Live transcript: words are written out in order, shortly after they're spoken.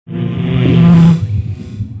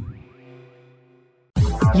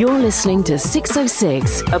You're listening to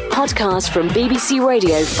 606, a podcast from BBC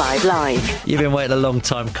Radio 5 Live. You've been waiting a long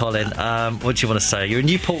time, Colin. What do you want to say? You're a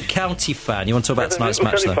Newport County fan. You want to talk about tonight's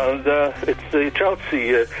match, though? It's the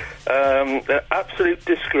Chelsea absolute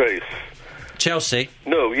disgrace. Chelsea?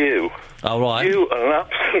 No, you. Oh, right. You are an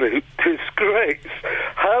absolute disgrace.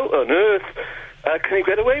 How on earth can you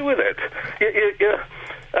get away with it?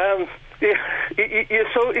 You're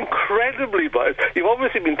so incredibly biased. You've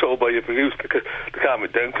obviously been told by your producer to calm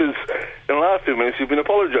it down, because in the last 2 minutes you've been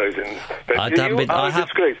apologising. I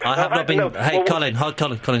have not been. Hey, Colin,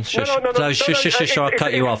 shush. Shush, I'll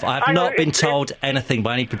cut you off. I have not been told anything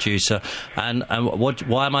by any producer, and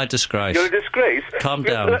why am I a disgrace? You're a disgrace. Calm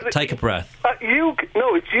down. Take a breath.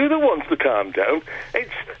 It's you that wants to calm down.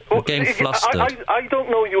 You're getting flustered. I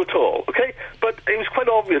don't know you at all, okay? But it was quite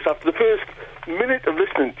obvious after the first minute of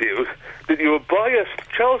listening to you that you're a biased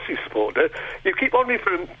Chelsea supporter. You keep on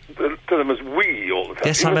referring to them as we all the time.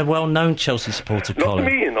 Yes, I'm a well-known Chelsea supporter, Colin.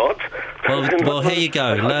 Not me, you're not. Well, here you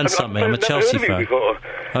go. Learn something. I'm a Chelsea fan. Before.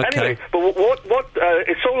 Okay. Anyway, but what?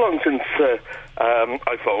 It's so long since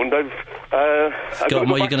I phoned. I've forgotten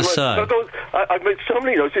what you're going to say. I've made so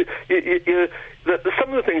many notes. Some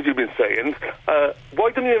of the things you've been saying.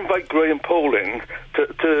 Why don't you invite Graham Poll in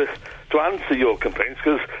to answer your complaints?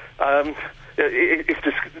 Because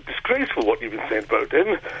it's disgraceful what you've been saying about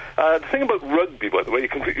him. The thing about rugby, by the way, you're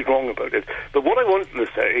completely wrong about it. But what I wanted to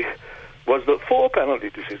say was that 4 penalty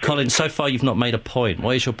decisions... Colin, so far you've not made a point.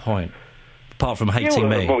 What is your point? Apart from hating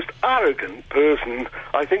me. You're the most arrogant person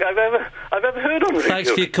I think I've ever heard on radio.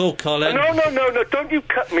 Thanks for your call, Colin. No, don't you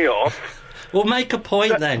cut me off. Well, make a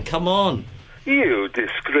point then, come on. You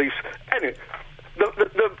disgrace... Anyway,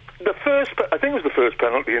 the first... I think it was the first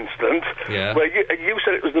penalty incident, where you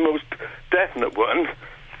said it was the most definite one.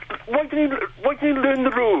 Why didn't you learn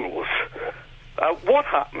the rules? What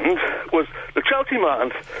happened was the Chelsea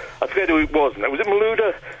man, I forget who it was now, was it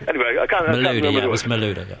Malouda? Anyway, I can't remember. It was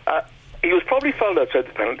Malouda, yeah. He was probably fouled outside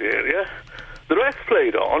the penalty area. The ref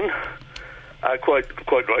played on,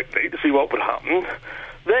 quite rightly, to see what would happen.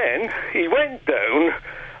 Then he went down.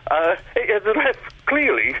 The ref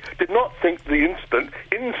clearly did not think the incident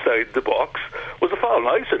inside the box was a foul. And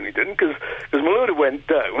I certainly didn't, because Malouda went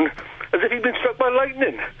down as if he'd been struck by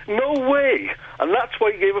lightning. No way. And that's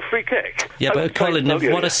why he gave a free kick. Yeah, but Colin,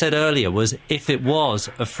 what I said earlier was if it was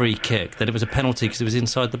a free kick, then it was a penalty because it was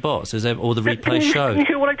inside the box, as all the replays showed. You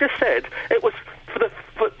hear what I just said? It was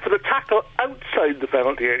for the tackle outside the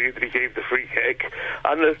penalty area that he gave the free kick,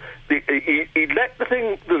 and he let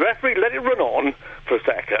the referee let it run on for a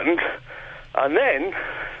second, and then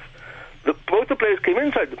both the players came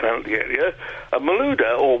inside the penalty area, and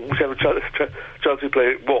Malouda, or whichever Chelsea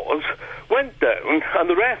player it was, went down, and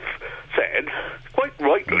the ref said, quite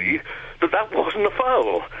rightly, that wasn't a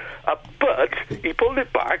foul. But he pulled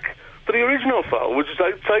it back for the original foul, which is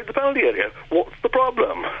outside the penalty area. What's the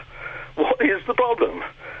problem? What is the problem?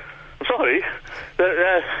 I'm sorry.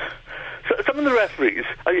 Some of the referees,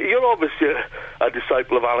 you're obviously a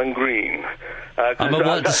disciple of Alan Green. I'm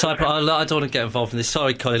a disciple. I don't want to get involved in this.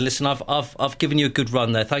 Sorry, Colin. Listen, I've given you a good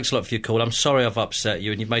run there. Thanks a lot for your call. I'm sorry I've upset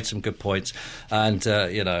you, and you've made some good points. And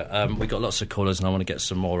we've got lots of callers, and I want to get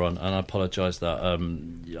some more on. And I apologise that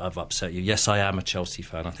I've upset you. Yes, I am a Chelsea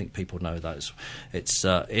fan. I think people know that.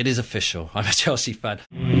 It is official. I'm a Chelsea fan.